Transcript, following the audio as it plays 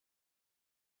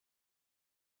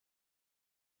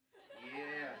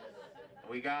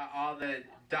We got all the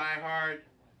diehard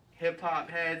hip-hop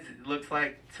heads. It looks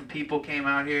like some people came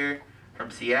out here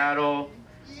from Seattle,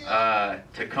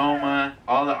 Tacoma.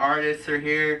 All the artists are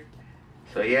here.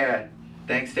 So yeah,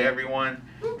 thanks to everyone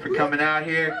for coming out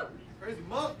here.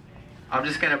 I'm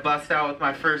just going to bust out with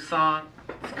my first song.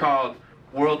 It's called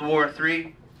World War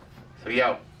III. So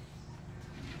yo,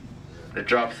 to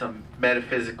drop some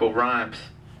metaphysical rhymes.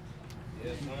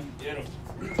 Yes, man. Get 'em.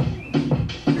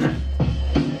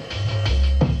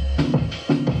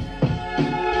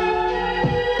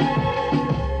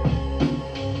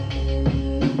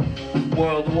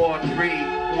 World War III,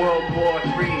 World War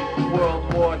III,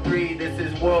 World War III, this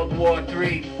is World War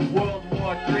III, World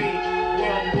War III,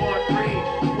 World War III,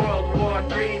 World War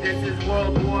III, this is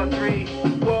World War III,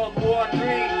 World War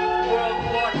III, World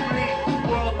War III,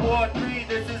 World War III,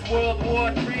 this is World War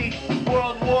III,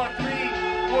 World War III,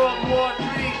 World War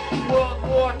III, World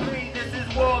War III, this is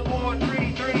World War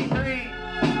III, 3.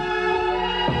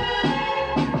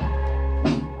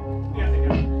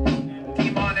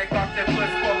 Demonic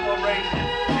octopus corporation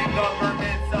and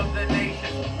governments of the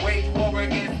nation wage war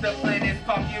against the planet's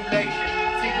population.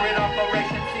 Secret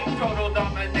operation seek total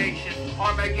domination.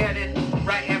 Armageddon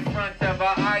right in front of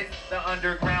our eyes. The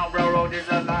Underground Railroad is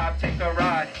alive. Take a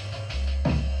ride.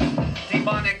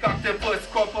 Demonic octopus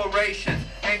corporations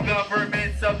and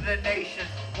governments of the nation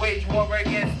wage war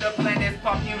against the planet's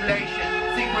population.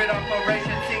 Secret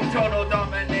operation seek total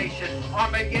domination.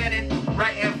 Armageddon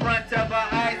right in front of our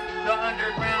eyes. The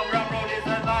Underground Railroad is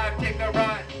alive. Take a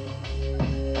ride.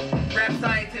 Rap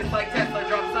scientists like Tesla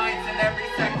drop science in every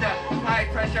sector. High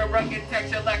pressure, rugged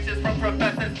texture lectures from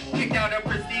professors kicked out of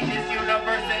prestigious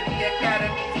university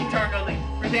academies eternally.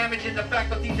 For damaging the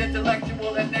faculty's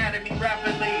intellectual anatomy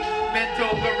rapidly.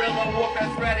 Mental guerrilla warfare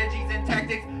strategies and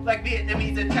tactics like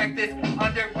Vietnamese attack this.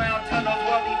 Underground tunnels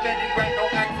while defending great no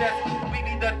access. We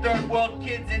be the third world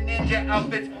kids in ninja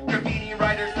outfits. Graffiti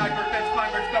writers, sniper fence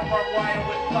climbers, come barbed wire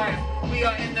with pliers. We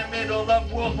are in the middle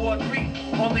of World War III.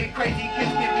 Only crazy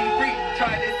kids can be free.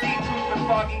 Try to see truth with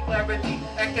foggy clarity.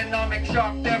 Economic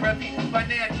shock therapy.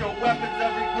 Financial weapons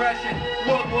of regression.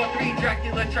 World War III,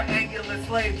 Dracula, triangular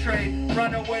slave trade.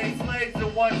 Runaway slaves, the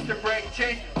ones to break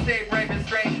chains. Stay brave in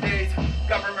strange days.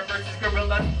 Government versus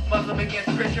guerrillas. Muslim against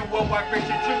Christian. Worldwide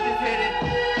Christian. Truth is hidden.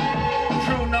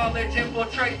 True knowledge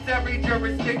infiltrates every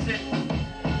jurisdiction.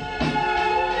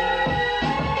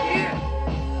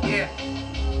 Yeah.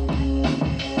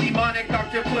 Demonic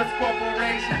octopus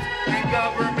corporations and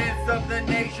governments of the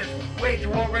nation wage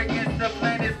war against the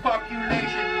planet's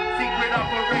population. Secret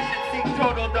operation seek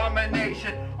total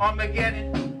domination.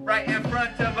 Armageddon right in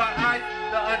front of our eyes.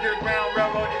 The Underground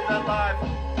Railroad is alive.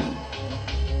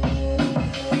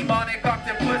 Demonic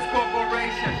octopus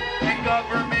corporation and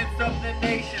governments of the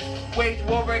nation wage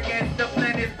war against the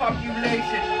planet's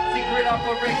population. Secret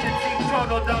operation seek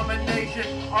total domination.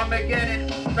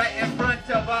 Armageddon right in front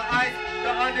of our eyes. The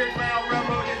Underground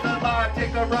Railroad is alive.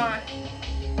 Take a ride.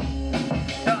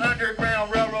 The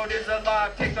Underground Railroad is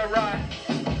alive. Take a ride.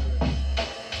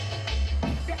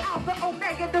 The Alpha,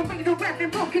 Omega, the redirect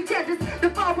and broken contenders. The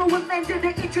borrower, lender,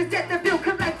 the interest at the bill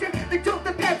collector. The dope,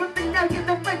 the paraphernalia,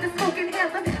 the friend, the smoking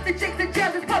handler. The jakes, the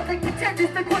jealous, public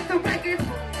pretenders, the court, the records.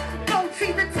 Don't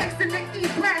treat the text and the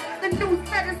e-blast. The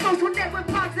newsletter, social network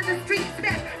box in the street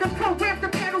smash. The programs, the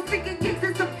panel speaking gigs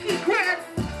and some key grabs.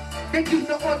 They use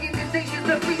the organizations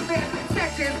of freelance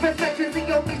sessions, professions, and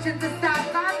your missions and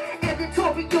sidelines.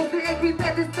 Editorial, the angry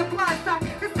letters, the blind side.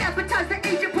 The sabotage, the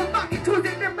agent provocateurs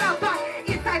in their mouth box.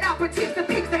 Inside operatives, the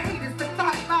pigs, the haters, the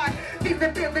thought line.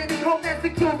 Visibility, homeland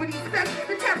security, specs.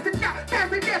 The taps are not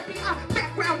passing FBI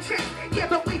background checks. Yeah,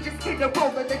 but we just hit a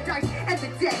roll of the dice and the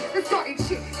deck, the starting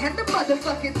shit, and the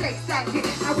motherfucking things I get.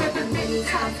 However many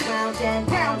times round and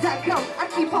round I go, I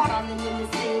keep on running in the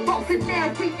same both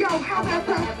scenario.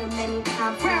 However many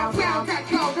times round I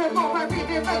go, the more I live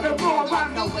it, the more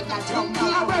I know what I don't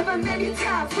know. However many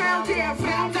times round and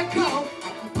round I go, I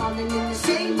keep falling in the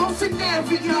same old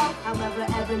scenario.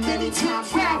 However many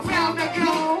times round I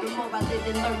go, the more I live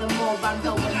and learn, the more I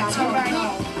know what I don't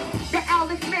know. The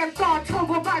Alex Marathon,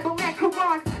 Torah, Bible, and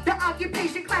Quran. The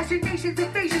occupation, clashing nations,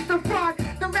 invasions, the fraud.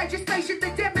 The legislation, the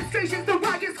demonstrations, the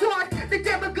riot squad. The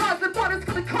demagogues, the martyrs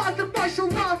for the cause of martial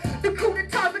law. The coup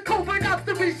d'etat, the covert ops,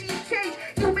 the regime change.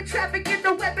 Human trafficking,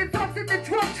 the weapon pumps, and the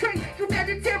drug trade.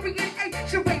 Humanitarian aid,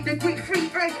 charade, the Greek free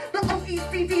trade. The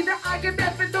OECD, the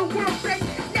IMF, and the World Bank.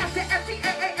 NASA,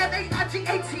 FDA,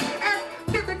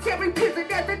 LAIGATS. Military prison,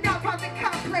 and the non-profit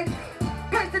complex.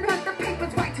 Personhood, the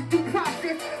papers, right to due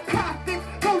process. Profits,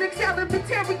 holding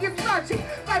libertarian logic.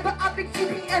 Fiber optics,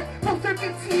 UPS,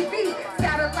 post-serving TV.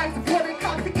 Satellites, border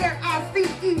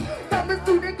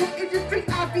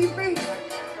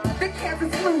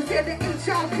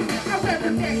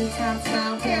many times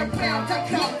round and round I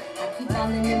come. I keep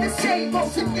falling in the same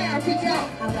old scenario.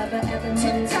 However, every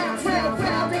many times round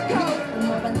and go. The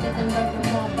more I live and learn, the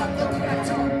more I know I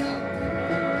don't know.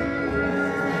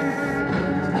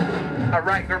 I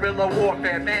write guerrilla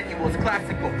warfare manuals,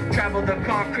 classical. Travel the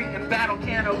concrete and battle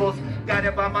cannibals.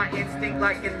 Guided by my instinct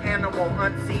like an animal,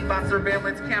 unseen by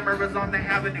surveillance cameras on the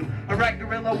avenue. I write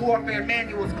guerrilla warfare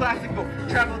manuals, classical.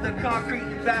 Travel the concrete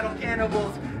and battle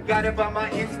cannibals. Guided by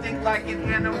my instinct like an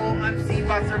animal, unseen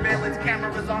by surveillance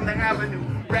cameras on the avenue.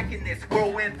 Wrecking this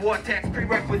whirlwind vortex,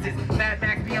 prerequisites. Mad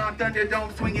Max beyond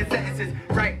Thunderdome, swinging sentences.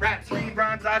 Write raps, read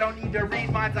rhymes, I don't need to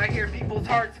read minds. I hear people's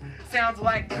hearts. Sounds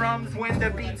like drums when the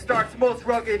beat starts. Most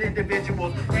rugged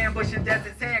individuals ambush in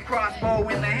desert sand, crossbow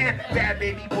in the hand. Bad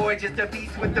baby boy, just a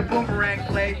beast with the boomerang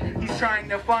blade. He's trying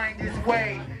to find his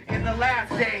way in the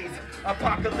last days.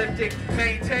 Apocalyptic,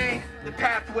 maintain the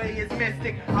pathway is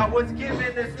mystic. I was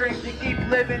given the strength to keep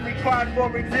living, required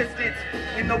for existence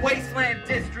in the wasteland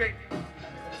district.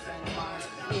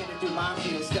 Through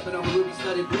minefields, stepping over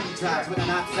ruby-studded booty tracks with a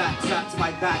knapsack strapped to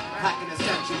my back, packing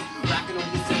essentials, racking on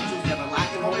the essentials, never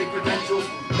lacking holy credentials.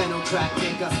 Benno track,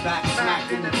 take us back,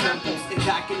 smacked in the temples,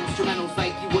 attacking instrumentals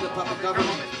like you would a puppet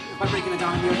government. By breaking it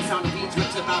down here, the sound of beats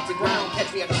rips about the ground.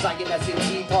 Catch me at the psychic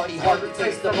SNT party, hard to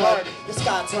taste the blood. The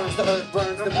sky turns, the earth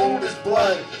burns, the moon is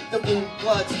blood. The moon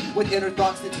floods with inner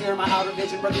thoughts that tear my outer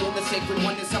vision, revealing the sacred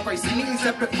oneness of our seemingly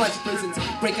separate flesh prisons.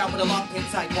 Break out with a lock pit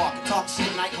sidewalk, talk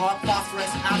shit, night hawk, phosphorus,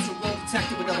 astral glow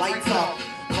detected with the lights off.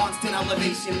 Constant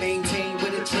elevation maintained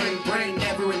with a trained brain,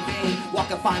 never in vain. Walk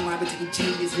a fine line between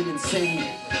genius and insane.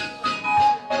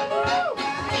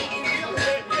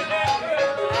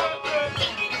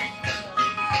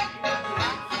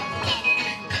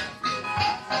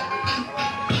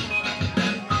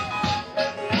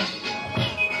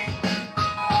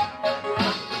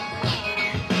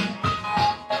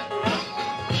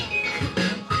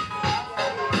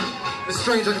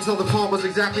 Strange, I can tell the palm was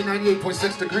exactly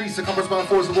 98.6 degrees. Circumference by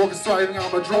force of walk is thriving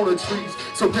on madrona trees.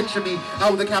 So picture me,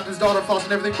 out with the captain's daughter,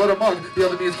 flossing everything but a mug. The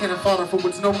other me is cannon fodder for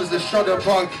what's known as the sugar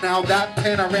bug. Now that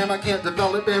panorama can't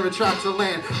develop barren tracts of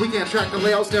land. We can't track the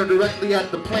layout, stare directly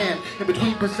at the plan. In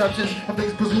between perceptions of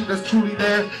things presumed as truly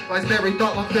there, lies buried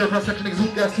thought like fair, perception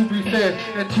exhumed as to be fair.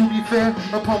 And to be fair,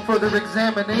 upon further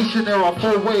examination, there are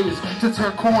 4 ways to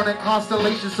turn corn and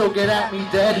constellations. So get at me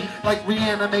dead, like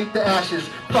reanimate the ashes.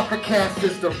 Fuck a caste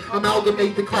system,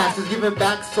 amalgamate the classes, giving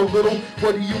back so little.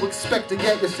 What do you expect to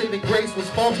get? Your saving grace was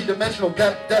faulty dimensional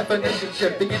definition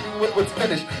shift, beginning with what's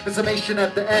finished, the summation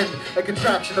at the end, a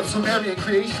contraction of Sumerian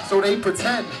creation, so they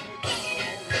pretend.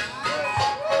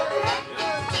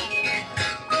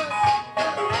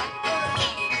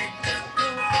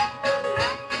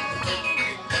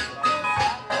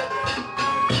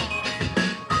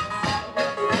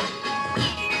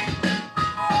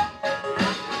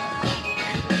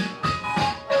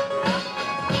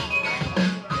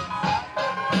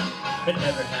 It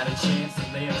never had a chance to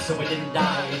live, so it didn't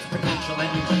die. Its potential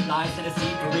energy lies in a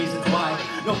sea for reasons why.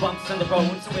 No bumps on the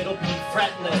road, so it'll be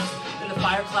fretless. Then the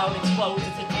fire cloud explodes,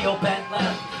 it's a deal bent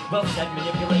left. Well said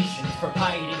manipulations for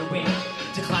piety to win.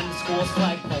 To climb the school's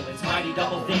flagpole, it's mighty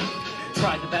double think.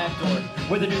 Try the back door,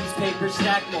 where the newspapers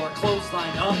stack more.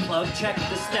 Clothesline, unplug, check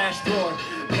the stash drawer.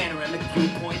 Panoramic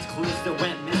viewpoints, clues that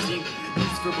went missing.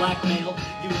 Used for blackmail,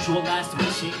 usual last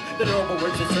wishing. The normal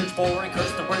words to search for and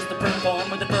curse the words to perform.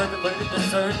 When the fervent learn to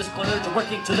discern the splurge,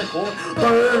 working to the core.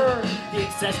 Burn! The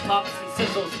excess pops and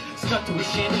sizzles. Stuck to a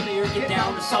chandelier, get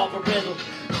down to solve a riddle.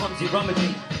 Clumsy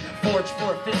rummaging, forge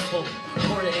for a fistful.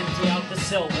 Pour to empty out the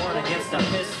sill, warn against a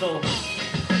pistol.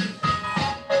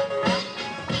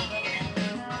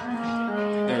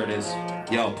 There it is.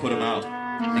 Yo, put him out.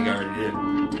 I think I already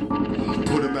did.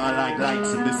 Put him out like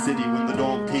lights in the city when the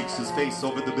dawn peaks his face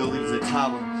over the buildings that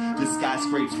tower. The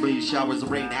skyscrapes freeze, showers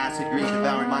of rain, acid green,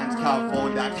 devouring minds, cow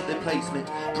falling back to their placement.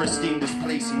 Pristine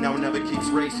displacing, now never keeps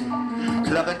racing.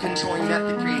 Clever controlling at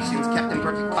the creations, kept in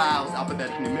perfect files.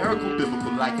 Alphabetic, numerical,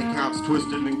 biblical, like accounts.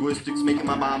 Twisted linguistics, making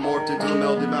my mind morphed into a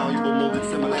melded, valuable, molded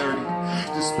similarity.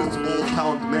 Dispensable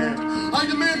power demand. I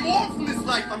demand more from this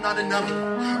life, I'm not another.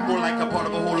 More like a part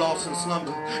of a whole lost in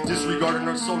slumber. Disregarding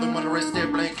her soul and when the rest stare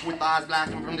blank, with eyes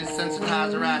lacking from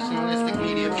desensitized, rationalistic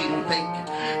media feeding fake.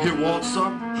 Hear walls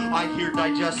some, I hear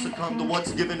digest succumb to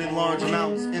what's given in large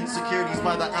amounts. Insecurities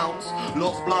by the ounce,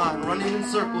 lost blind, running in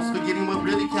circles, forgetting what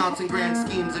really counts in grand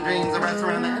schemes of dreams that rest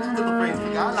around the edges of the frames.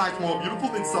 But God, life's more beautiful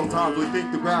than sometimes we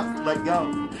think the grass will let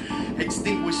go.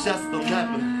 Extinguish us the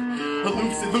lever.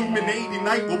 Illuminating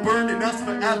light will burn in us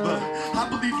forever. I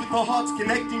believe with our hearts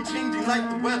connecting, changing like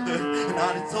the weather. And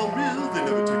not it's all real, they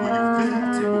never take what you feel,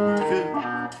 take what we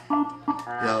feel.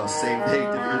 Yo, same day,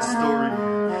 different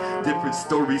story. different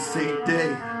story, same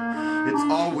day. It's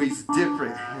always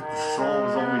different, yet the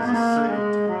song's always the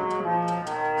same.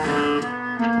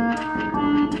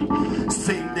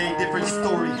 Same day, different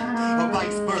story, or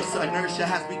vice versa. Inertia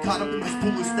has me caught up in this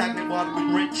pool of stagnant water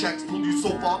with rent checks. Pulled you so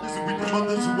fathers and weeping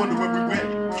mothers who wonder where we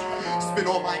went. Spent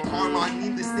all my karma on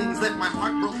needless things, left my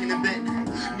heart broken and bent.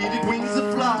 Needed wings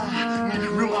to fly, needed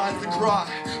real eyes to cry,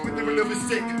 but they were never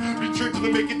sick. Return to the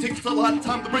make, it takes a lot of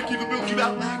time to break you, to build you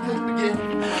out like hope again.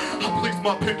 I place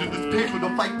my pen to this paper to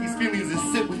fight these feelings that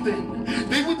sit within.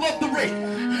 They would love the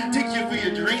rain, take you for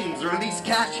your dreams, or at least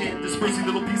catch it, dispersing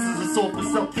little pieces of soul for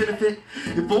self-benefit.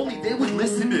 If only they would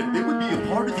listen to it, they would be a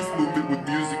part of this movement with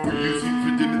music we're using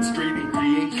for demonstrating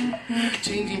creation.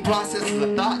 Changing processes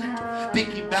of thought,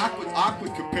 thinking backwards,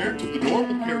 awkward compared to the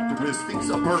normal characteristics.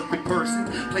 A perfect person,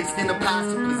 placed in a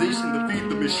passive position to feed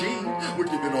the machine. We're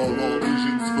giving all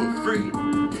visions for free.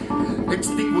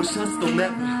 Extinguish us, they'll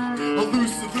never. A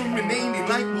loose illuminating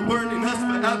light will burn in us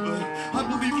forever. I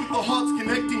believe with the hearts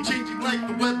connecting, changing like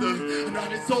the weather. And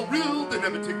not it's all real, they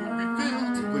never take what we feel,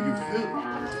 take what you feel.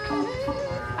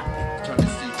 Trying to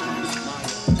stay true to smile.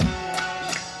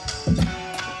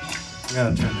 I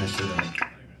gotta turn this shit up.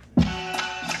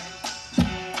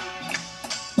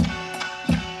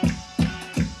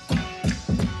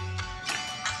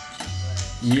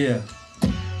 Yeah.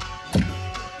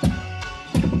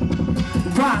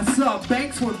 Rise up,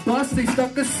 banks went bust, they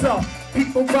stuck us up.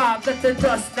 People robbed at the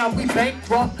dust, now we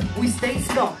bankrupt. We stay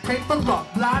stuck, pray for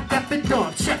luck, blind, deaf and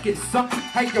dumb. Check it, son,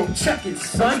 hey yo, check it,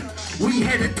 son. We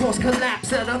headed towards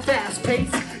collapse at a fast pace.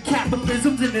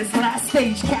 Capitalism's in its last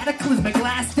stage, cataclysmic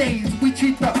last days. We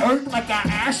treat the earth like an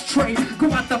ashtray.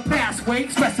 Go out the fast way,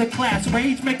 express a class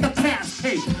wage, make the past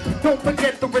pay. Don't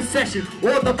forget the recession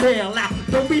or the bailout.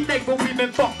 Don't be neighbor, we've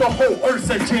been fucked, the whole earth's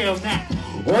a jail now.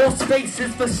 All space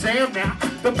is for sale now.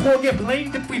 The poor get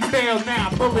blamed if we fail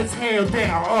now. Bullets hail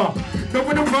down,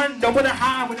 nowhere to run, nowhere to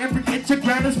hide. When every inch of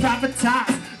ground is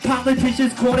privatized.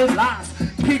 Politicians caught in lies.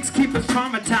 Pigs keep us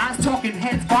traumatized. Talking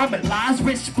heads, vomit lies.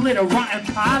 Rich split a rotten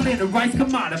pile and the rice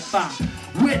commodified.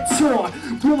 We're taught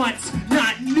wants,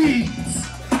 not needs.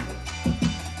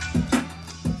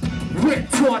 We're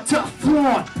taught to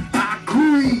flaunt our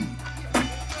greed.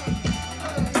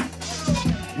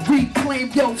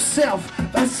 Reclaim your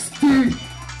self-esteem.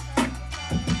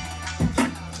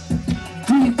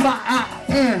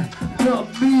 D-I-N, the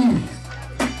me.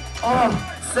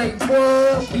 Say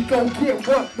what? We gon' get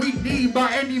what we need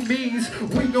by any means.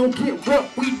 We gon' get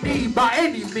what we need by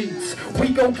any means. We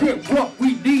gon' get what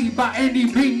we need by any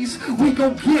means. We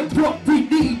gon' get what we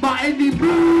need by any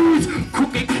means.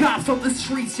 Crooked cops on the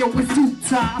streets, yo, it's due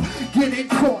time. Getting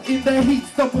caught in the heat,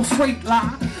 double straight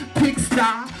line.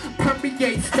 Pigsty.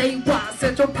 Permeate statewide,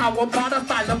 central power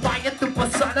modify, Leviathan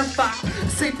personify.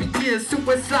 Saving years,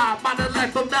 suicide, modern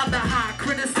life, formaldehyde,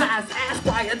 criticize, ask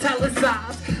why,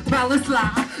 italicize, malice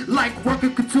lie, like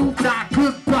worker consume, die,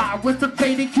 goodbye. With the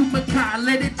fading humankind,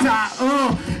 let it die.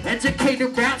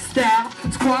 Educated rap style,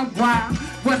 squad wild,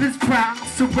 weapons proud,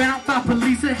 surround by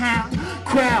police and hound.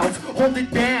 Crowds, hold it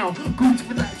down, goons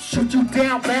be like, shoot you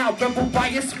down loud, rebel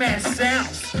riot smash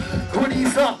sounds.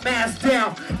 Hoodies up, mask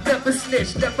down, never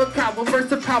snitch, never cower, verse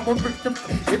the power,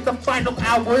 in the final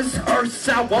hours, earth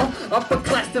sour, upper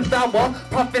class devour,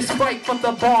 puppet spike from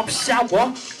the bomb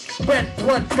shower. Red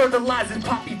blood fertilizing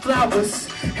poppy flowers.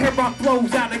 Hair rock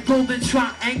flows out of golden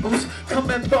triangles,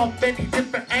 coming from many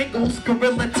different angles.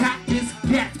 Guerrilla tactics,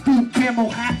 gas, boot, camel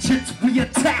hatchets. We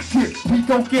attack it. We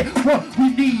gon' get what we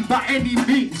need by any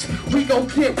means. We gon'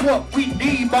 get what we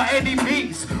need by any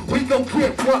means. We gon'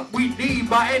 get what we need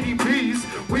by any means.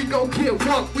 We gon' get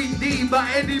what we need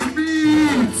by any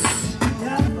means.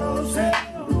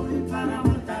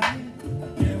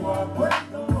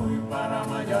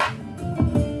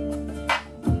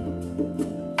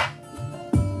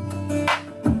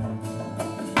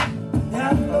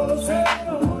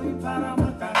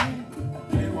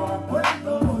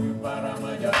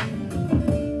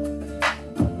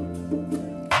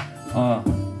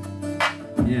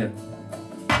 Yeah.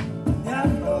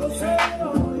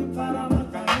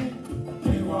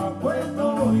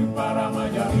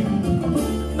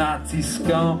 Nazi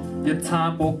scum, your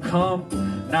time will come.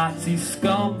 Nazi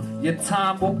scum, your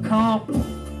time will come.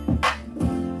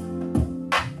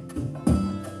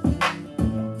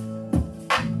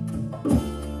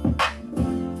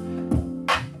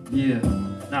 Yeah,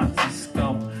 Nazi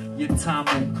scum, your time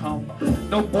will come.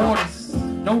 No borders,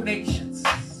 no nations.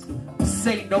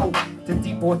 Say no to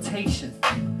deportation.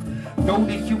 No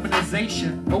to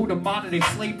humanization, no to modern day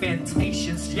slave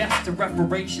plantations. Yes to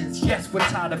reparations, yes we're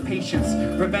tired of patience.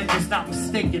 Revenge is not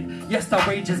mistaken, yes our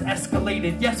rage is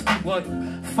escalated. Yes we would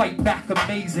fight back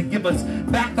amazing. Give us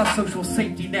back our social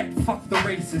safety net, fuck the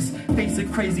racists.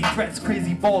 Facing crazy threats,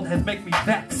 crazy bald heads make me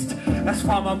vexed. That's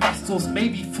why my muscles may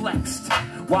be flexed.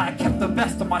 Why I kept the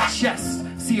vest on my chest.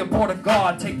 See a border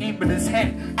guard take aim at his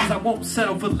head, cause I won't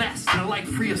settle for less than a life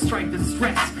free of strife and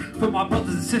stress. For my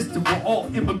brothers and sisters, we're all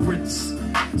immigrants.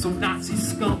 So Nazi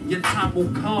scum, your time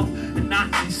will come. And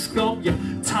Nazi scum, your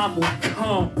time will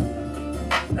come.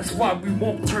 That's why we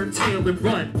won't turn tail and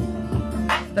run.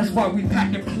 That's why we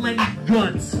packing plenty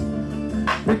guns.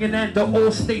 Bring an end to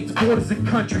all states, borders, and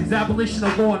countries. Abolition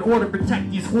of law and order,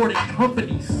 protect these hoarding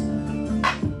companies.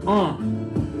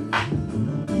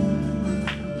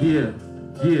 Yeah.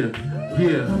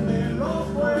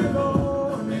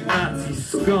 Nazi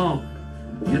scum,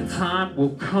 your time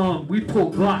will come. We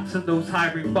pull Glocks on those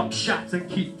hiring buckshots and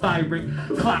keep firing.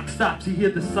 Clock stops, you hear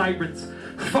the sirens.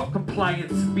 Fuck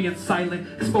compliance, being silent,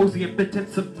 expose the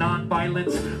impotence of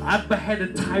non-violence. I've beheaded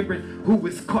a tyrant who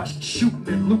was caught shooting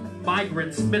and looting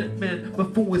migrants. Minutemen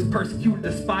before was persecuted,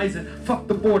 despising. Fuck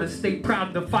the border, stay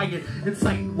proud and defiant.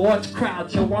 Inciting large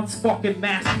crowds, yo, I'm sparking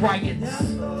mass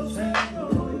riots.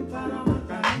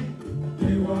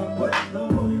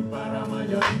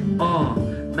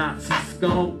 Nazi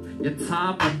scum, your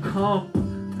time will come.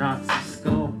 Nazi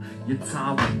scum, your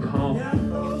time will come.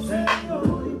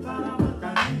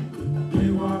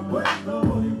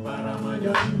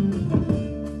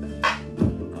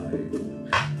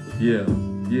 Yeah.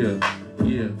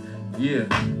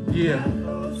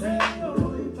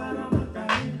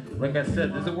 Like I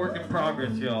said, there's a work in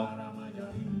progress, y'all.